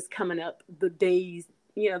bill is coming up, the days,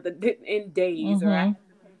 in days, or I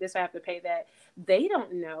have to pay that. They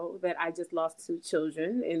don't know that I just lost 2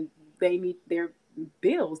 children and they need their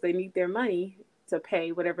bills. They need their money to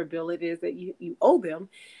pay whatever bill it is that you owe them.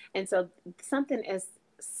 And so something as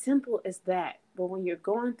simple as that. But when you're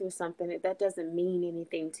going through something, that doesn't mean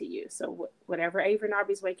anything to you. So whatever Avery and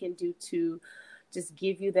Aubrey's Way can do to just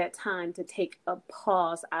give you that time to take a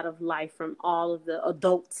pause out of life from all of the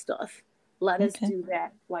adult stuff, let us do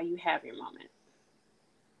that while you have your moment.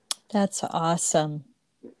 That's awesome.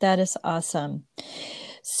 That is awesome.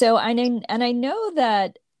 So I know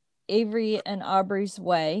that Avery and Aubrey's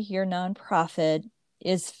Way, your nonprofit,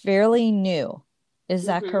 is fairly new. Is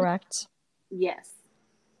that correct? Yes.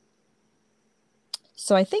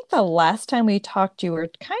 So I think the last time we talked, you were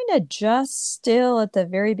kind of just still at the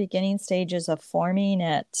very beginning stages of forming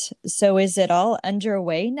it. So is it all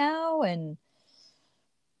underway now? And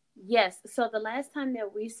yes. So the last time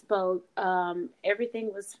that we spoke,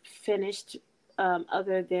 everything was finished,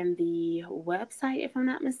 other than the website, if I'm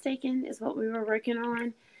not mistaken, is what we were working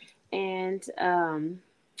on. And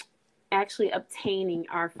actually obtaining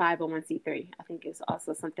our 501c3, I think, is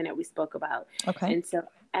also something that we spoke about. Okay. And so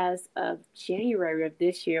as of January of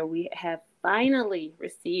this year, we have finally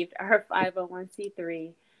received our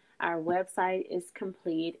 501c3. Our website is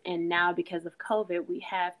complete. And now, because of COVID, we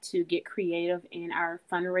have to get creative in our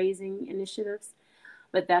fundraising initiatives.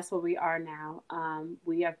 But that's where we are now.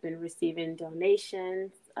 We have been receiving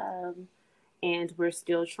donations, and we're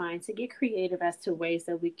still trying to get creative as to ways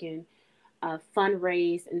that we can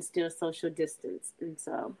fundraise and still social distance. And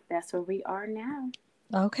so that's where we are now.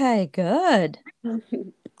 Okay, good.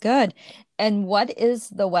 Good. And what is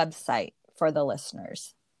the website for the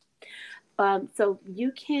listeners? So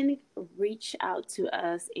you can reach out to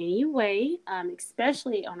us anyway,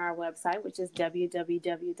 especially on our website, which is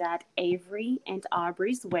www.Avery and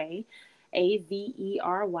Aubrey's Way, AVERY,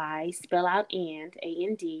 spell out and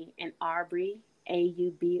Aubrey,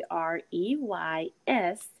 AUBREYS,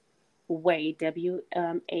 way,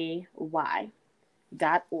 WMAY.org.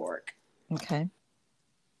 Okay.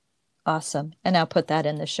 Awesome. And I'll put that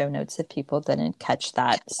in the show notes if people didn't catch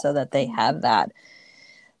that, so that they have that.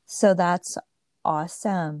 So that's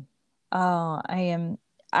awesome. Oh, I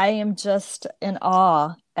am just in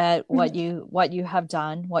awe at what you have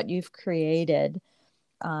done, what you've created,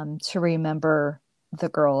 to remember the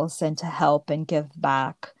girls and to help and give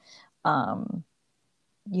back, in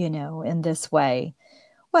this way.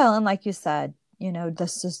 Well, and like you said,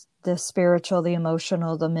 this is the spiritual, the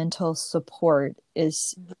emotional, the mental support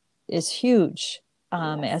is huge,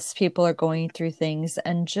 as people are going through things,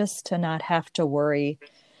 and just to not have to worry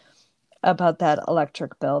about that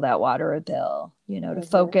electric bill, that water bill, to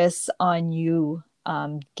focus on you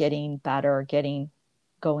getting better,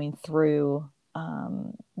 going through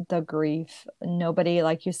the grief. Nobody,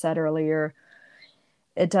 like you said earlier,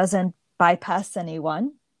 it doesn't bypass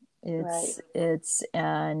anyone. It's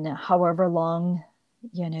and however long,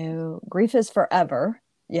 grief is forever.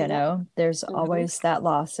 There's always that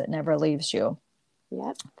loss. It never leaves you.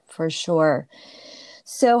 Yep. For sure.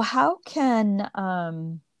 So how can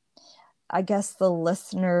I guess the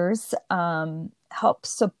listeners help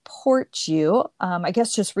support you? I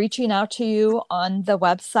guess just reaching out to you on the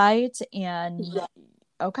website, and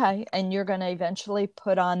okay, and you're going to eventually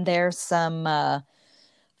put on there some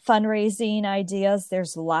fundraising ideas.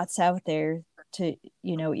 There's lots out there to,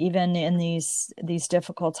 even in these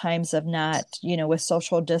difficult times of not, with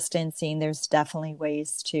social distancing, there's definitely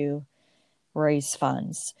ways to raise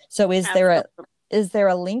funds. So is there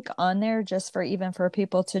a link on there just for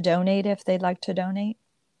people to donate if they'd like to donate?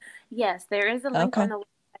 Yes, there is a link on the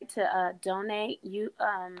website to donate,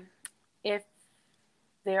 if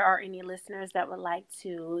there are any listeners that would like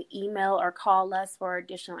to email or call us for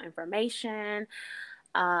additional information,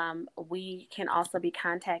 we can also be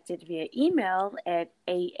contacted via email at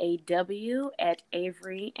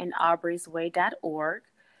aaw@averyandaubrey'sway.org.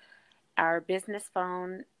 Our business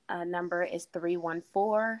phone number is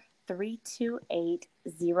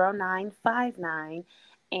 314-328-0959.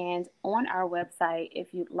 And on our website,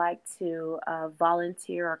 if you'd like to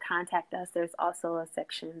volunteer or contact us, there's also a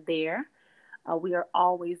section there. We are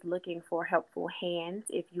always looking for helpful hands.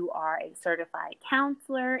 If you are a certified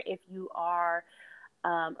counselor, if you are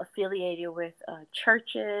affiliated with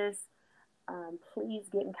churches, please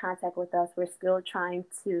get in contact with us. We're still trying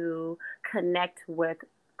to connect with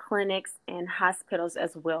clinics and hospitals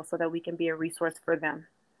as well so that we can be a resource for them.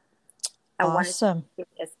 I want to make it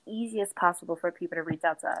as easy as possible for people to reach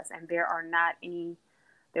out to us, and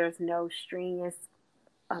there's no strenuous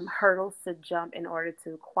hurdles to jump in order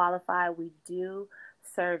to qualify. We do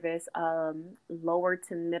service lower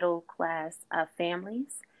to middle class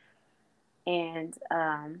families, and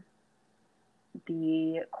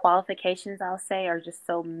the qualifications, I'll say, are just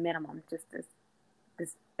so minimum. This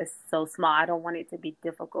is so small. I don't want it to be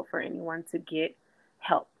difficult for anyone to get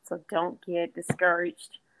help. So don't get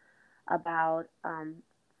discouraged about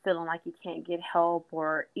feeling like you can't get help,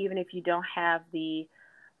 or even if you don't have the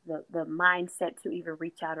mindset to even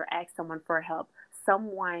reach out or ask someone for help.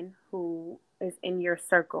 Someone who is in your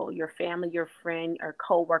circle, your family, your friend, or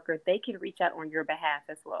coworker, they can reach out on your behalf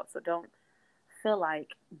as well. So don't feel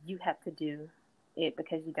like you have to do it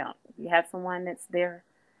because you don't. If you have someone that's there,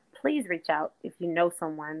 please reach out if you know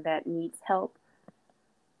someone that needs help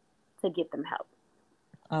to get them help.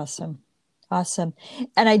 Awesome.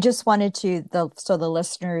 And I just wanted to, so the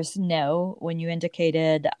listeners know, when you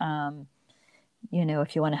indicated,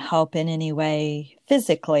 if you want to help in any way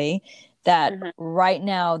physically, that right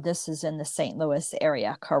now this is in the St. Louis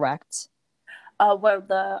area, correct? Well,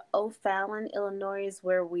 the O'Fallon, Illinois is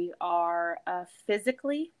where we are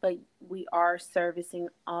physically, but we are servicing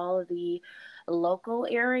all of the local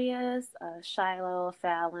areas, Shiloh,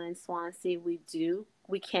 O'Fallon, Swansea. We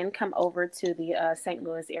can come over to the St.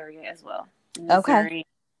 Louis area as well. Missouri. Okay.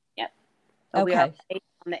 Yep. So we are based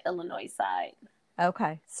on the Illinois side.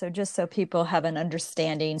 Okay. So just so people have an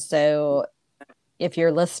understanding. So if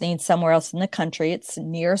you're listening somewhere else in the country, it's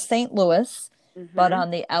near St. Louis. But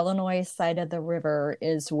on the Illinois side of the river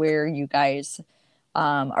is where you guys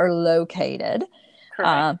are located.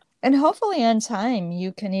 Correct. And hopefully in time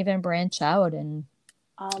you can even branch out and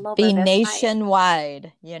be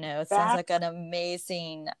nationwide. It sounds like an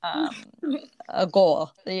amazing a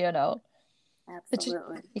goal,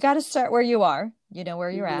 Absolutely. But you got to start where you are. Where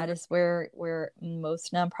you're at is where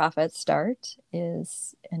most nonprofits start,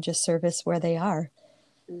 is, and just service where they are.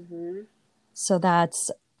 So that's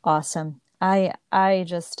awesome. I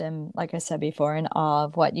just am, like I said before, in awe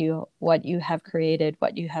of what you have created,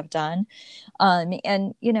 what you have done. And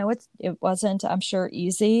it wasn't, I'm sure,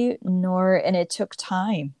 easy, and it took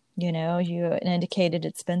time. You indicated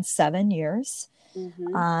it's been 7 years.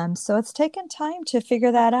 So it's taken time to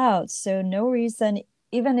figure that out. So no reason,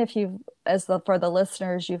 even if for the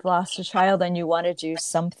listeners, you've lost a child and you want to do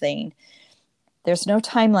something, there's no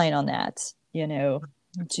timeline on that.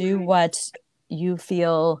 Do what you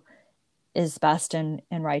feel is best and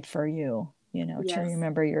right for you, to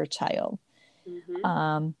remember your child.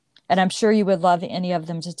 And I'm sure you would love any of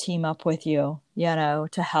them to team up with you,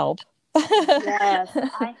 to help. Yes,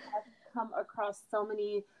 I have come across so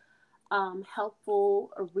many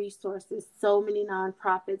helpful resources, so many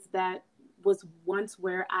nonprofits that was once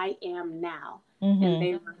where I am now. And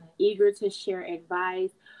they were eager to share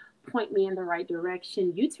advice, point me in the right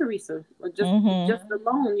direction. You, Teresa, or just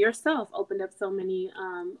alone yourself opened up so many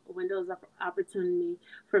windows of opportunity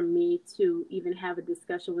for me to even have a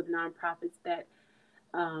discussion with nonprofits that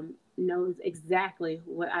knows exactly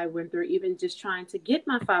what I went through, even just trying to get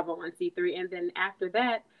my 501c3. And then after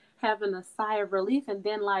that, having a sigh of relief, and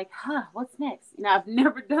then what's next? I've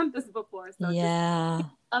never done this before. So just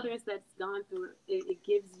others that's gone through it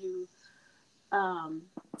gives you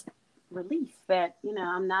relief that,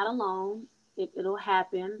 I'm not alone. It'll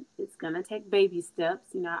happen. It's going to take baby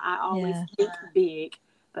steps. I always think big,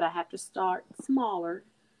 but I have to start smaller.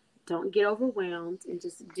 Don't get overwhelmed, and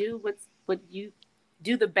just do what you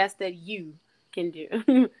do, the best that you can do.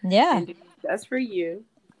 Yeah. And do the best for you.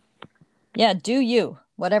 Yeah. Do you,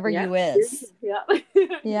 whatever you is. Yeah.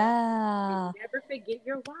 Yeah. And never forget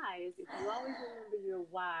your whys. If you always remember your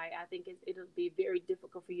why, I think it'll be very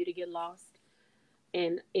difficult for you to get lost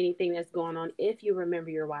in anything that's going on. If you remember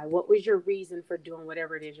your why, what was your reason for doing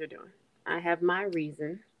whatever it is you're doing? I have my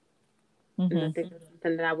reason. And I think that's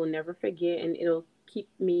something that I will never forget, and it'll keep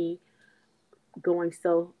me going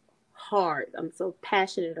so hard. I'm so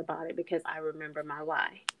passionate about it because I remember my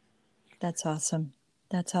why. That's awesome.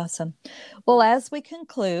 That's awesome. Well, as we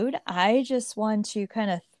conclude, I just want to kind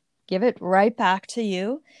of give it right back to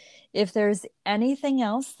you. If there's anything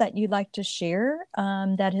else that you'd like to share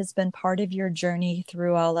that has been part of your journey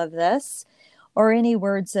through all of this, or any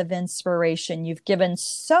words of inspiration. You've given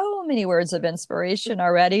so many words of inspiration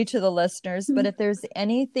already to the listeners, but if there's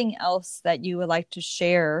anything else that you would like to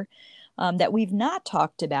share that we've not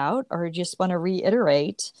talked about or just want to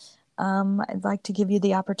reiterate, I'd like to give you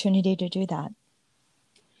the opportunity to do that.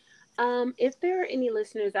 If there are any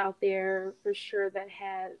listeners out there for sure that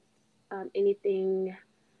had anything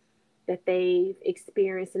that they've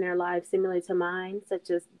experienced in their lives similar to mine, such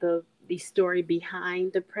as the story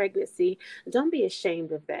behind the pregnancy, don't be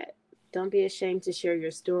ashamed of that. Don't be ashamed to share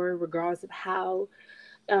your story, regardless of how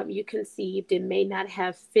you conceived. It may not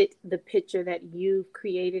have fit the picture that you've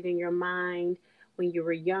created in your mind when you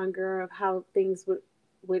were younger of how things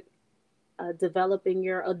would develop in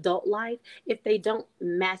your adult life. If they don't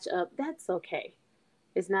match up, that's okay.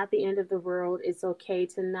 It's not the end of the world. It's okay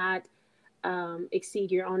to not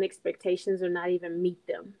exceed your own expectations or not even meet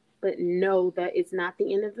them. But know that it's not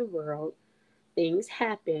the end of the world. Things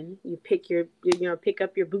happen. You pick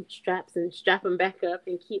up your bootstraps and strap them back up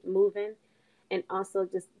and keep moving. And also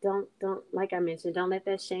just don't, like I mentioned, don't let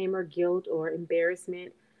that shame or guilt or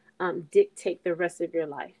embarrassment dictate the rest of your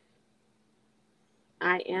life.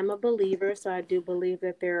 I am a believer, so I do believe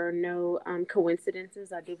that there are no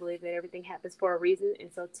coincidences. I do believe that everything happens for a reason.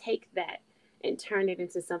 And so take that and turn it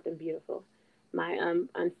into something beautiful. My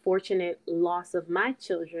unfortunate loss of my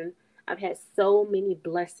children, I've had so many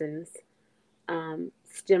blessings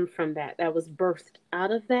stem from that. That was birthed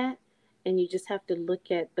out of that. And you just have to look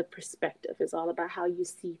at the perspective. It's all about how you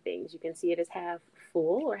see things. You can see it as half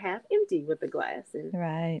full or half empty with the glass. And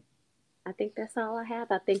right. I think that's all I have.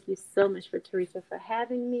 I thank you so much Teresa for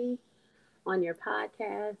having me on your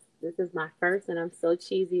podcast. This is my first, and I'm so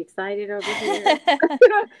cheesy excited over here.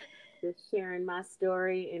 Just sharing my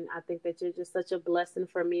story, and I think that you're just such a blessing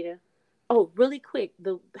for me to. Oh, really quick,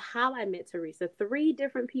 how I met Teresa. 3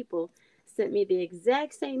 different people sent me the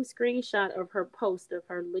exact same screenshot of her post of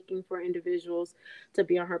her looking for individuals to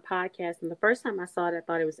be on her podcast. And the first time I saw it, I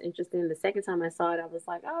thought it was interesting. The second time I saw it, I was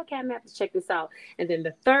like, oh, okay, I'm gonna have to check this out. And then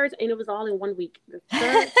the third, and it was all in 1 week. The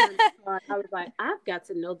third time I saw it, I was like, I've got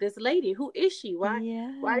to know this lady. Who is she? Why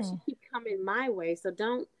does she keep coming my way? So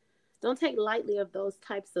don't take lightly of those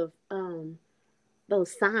types of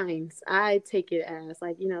those signs. I take it as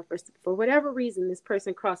like, for whatever reason, this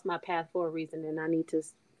person crossed my path for a reason, and I need to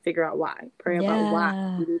figure out why. Pray about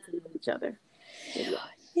why we need to know each other.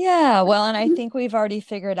 Yeah, well, and I think we've already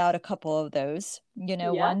figured out a couple of those.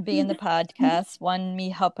 One being the podcast, one me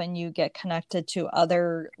helping you get connected to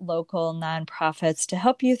other local nonprofits to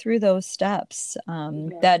help you through those steps.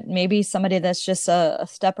 That maybe somebody that's just a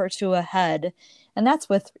step or two ahead. And that's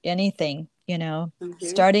with anything,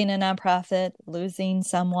 starting a nonprofit, losing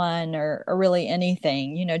someone, or really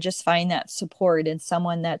anything, just find that support in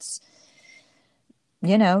someone that's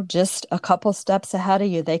just a couple steps ahead of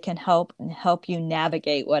you. They can help you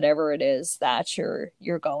navigate whatever it is that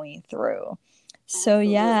you're going through. So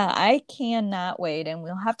yeah, I cannot wait, and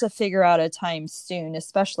we'll have to figure out a time soon,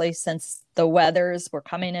 especially since the we're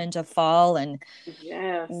coming into fall, and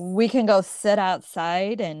we can go sit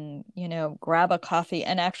outside and grab a coffee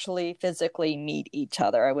and actually physically meet each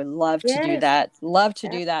other. I would love to do that.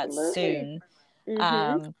 Do that soon.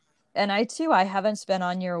 And I haven't been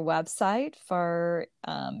on your website for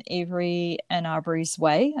Avery and Aubrey's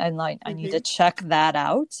Way. I need to check that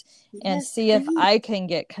out and see if I can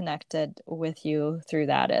get connected with you through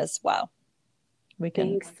that as well. We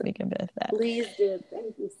can do that. Please do.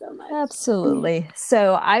 Thank you so much. Absolutely.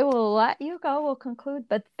 So I will let you go. We'll conclude,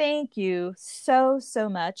 but thank you so, so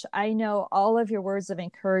much. I know all of your words of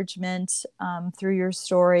encouragement through your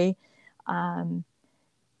story.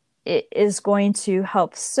 It is going to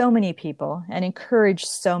help so many people and encourage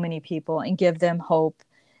so many people and give them hope,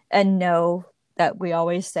 and know that we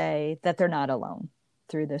always say that they're not alone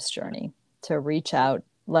through this journey. To reach out,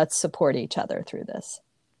 let's support each other through this.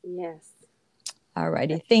 Yes. All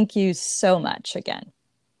righty. Thank you so much again.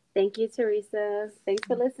 Thank you, Teresa. Thanks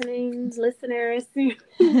for listening, listeners.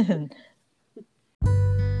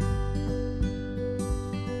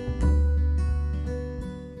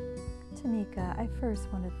 Tamika, I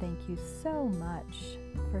first want to thank you so much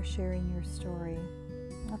for sharing your story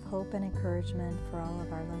of hope and encouragement for all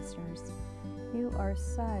of our listeners. You are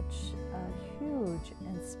such a huge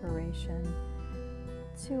inspiration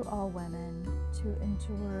to all women to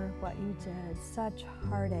endure what you did, such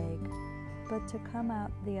heartache, but to come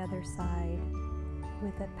out the other side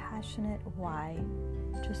with a passionate why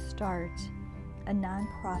to start a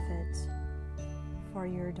nonprofit for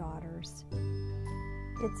your daughters.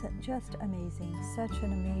 It's just amazing, such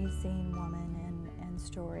an amazing woman and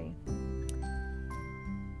story.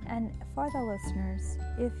 And for the listeners,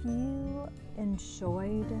 if you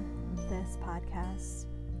enjoyed this podcast,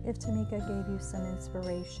 if Tamika gave you some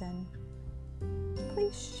inspiration,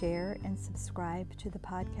 please share and subscribe to the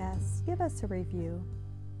podcast. Give us a review.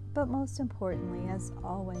 But most importantly, as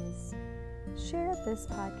always, share this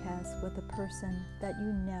podcast with a person that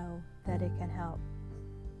you know that it can help.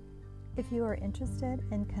 If you are interested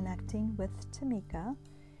in connecting with Tamika,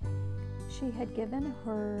 she had given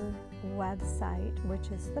her website,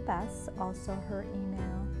 which is the best, also her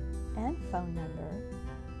email and phone number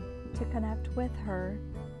to connect with her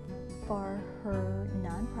for her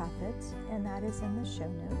nonprofit, and that is in the show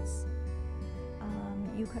notes.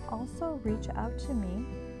 You can also reach out to me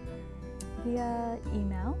via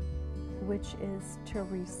email, which is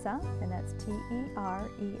Teresa, and that's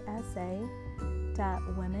TERESA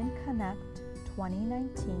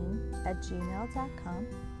 .womenconnect2019@gmail.com,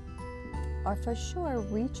 or for sure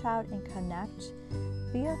reach out and connect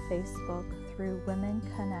via Facebook through Women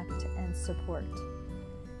Connect and Support.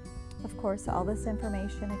 Of course, all this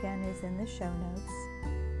information again is in the show notes.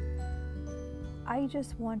 I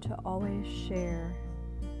just want to always share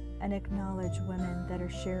and acknowledge women that are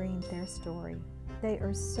sharing their story. They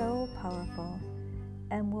are so powerful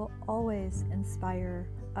and will always inspire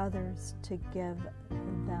others to give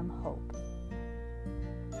them hope.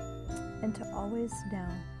 And to always know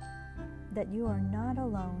that you are not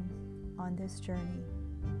alone on this journey,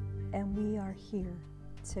 and we are here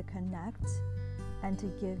to connect and to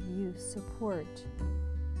give you support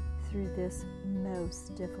through this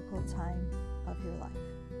most difficult time of your life.